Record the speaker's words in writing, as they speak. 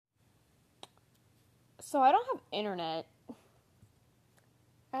So I don't have internet.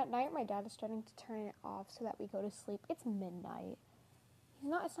 At night, my dad is starting to turn it off so that we go to sleep. It's midnight.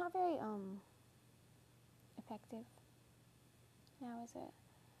 It's not very, effective. Now, is it?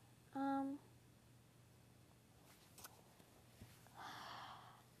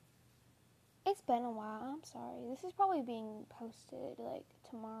 It's been a while. I'm sorry. This is probably being posted, like,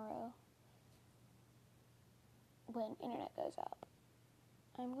 tomorrow when internet goes up.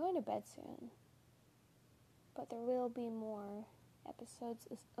 I'm going to bed soon. But there will be more episodes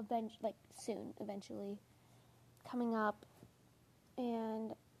eventually coming up,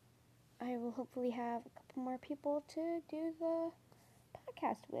 and I will hopefully have a couple more people to do the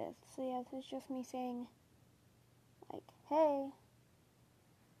podcast with. So yeah, this is just me saying, like, hey,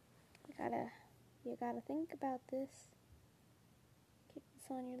 you gotta think about this. Keep this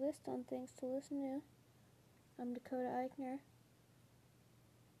on your list on things to listen to. I'm Dakota Eichner.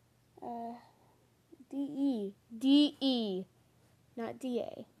 D-E, not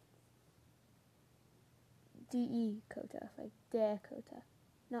D-A. D-E, Kota, like Dakota,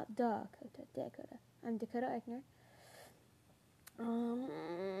 not Dakota, Dakota. I'm Dakota Eichner.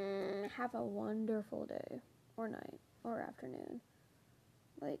 Have a wonderful day, or night, or afternoon.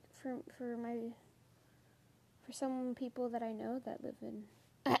 Like, for some people that I know that live in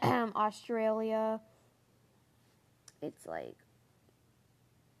Australia, it's like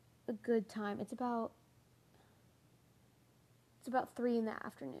a good time. It's about 3 in the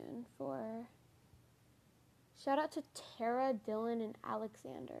afternoon for... Shout out to Tara, Dylan, and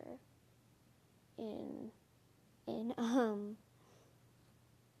Alexander in I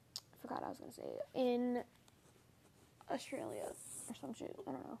forgot I was gonna say in Australia or some shit.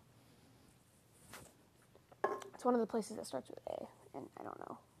 I don't know. It's one of the places that starts with A, and I don't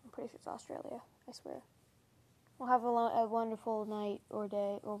know. I'm pretty sure it's Australia. I swear. We'll have a wonderful night or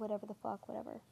day or whatever the fuck, whatever.